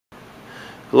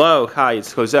Hello, hi,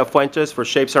 it's Jose Fuentes for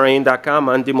ShapesRN.com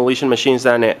and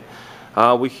DemolitionMachines.net.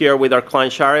 We're here with our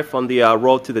client Sheriff on the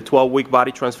road to the 12-week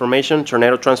body transformation,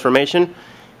 tornado transformation.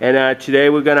 And today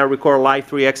we're going to record live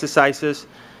 3 exercises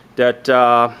that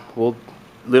will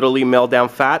literally melt down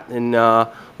fat and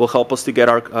will help us to get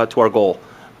to our goal.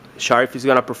 Sheriff is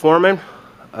going to perform it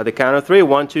at the count of 3.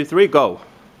 1, 2, 3, go.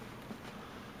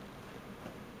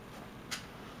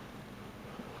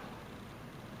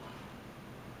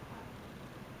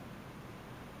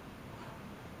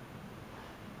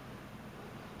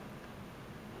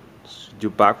 Do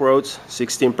back rows,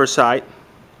 16 per side.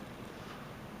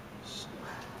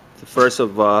 The first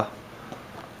of the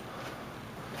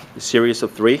series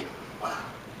of 3.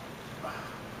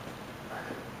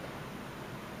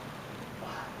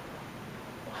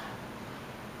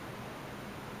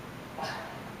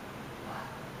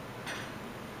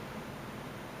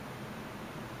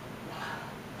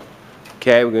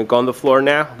 Okay, we're going to go on the floor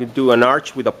now. We're going to do an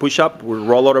arch with a push-up. We'll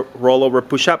roll over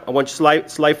push-up. I want you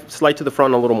to slide to the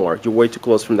front a little more. You're way too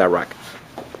close from that rack.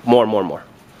 More.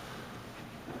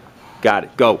 Got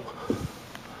it. Go.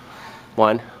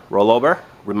 1, roll over.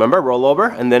 Remember, roll over,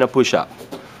 and then a push-up.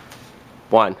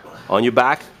 1, on your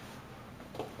back.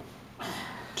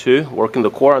 2, working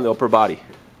the core and the upper body.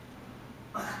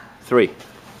 3.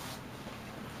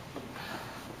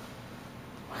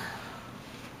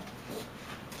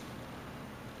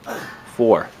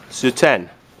 4. So 10.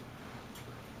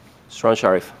 Strong,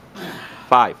 Sheriff.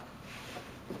 5.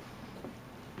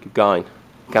 Keep going.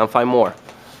 Count 5 more.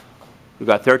 We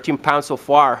got 13 pounds so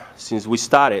far since we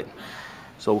started.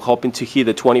 So we're hoping to hit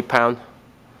the 20-pound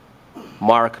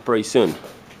mark pretty soon.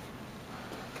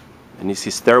 And it's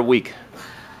his 3rd week.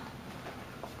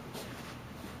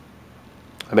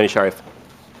 How many, Sheriff?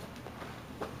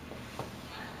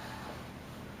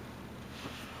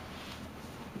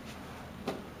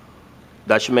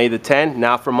 That should make the 10.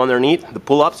 Now from underneath, the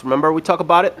pull-ups. Remember we talked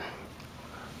about it?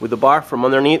 With the bar from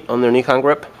underneath hand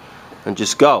grip. And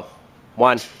just go.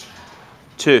 1,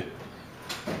 2,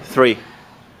 3,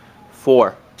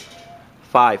 4,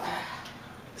 5,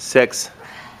 6,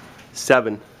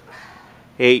 7,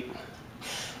 8,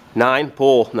 9.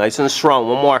 Pull. Nice and strong.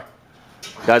 1 more.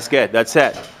 That's good. That's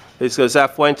it. This is Jose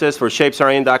Fuentes for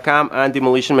ShapesRN.com and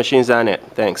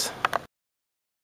DemolitionMachines.net. Thanks.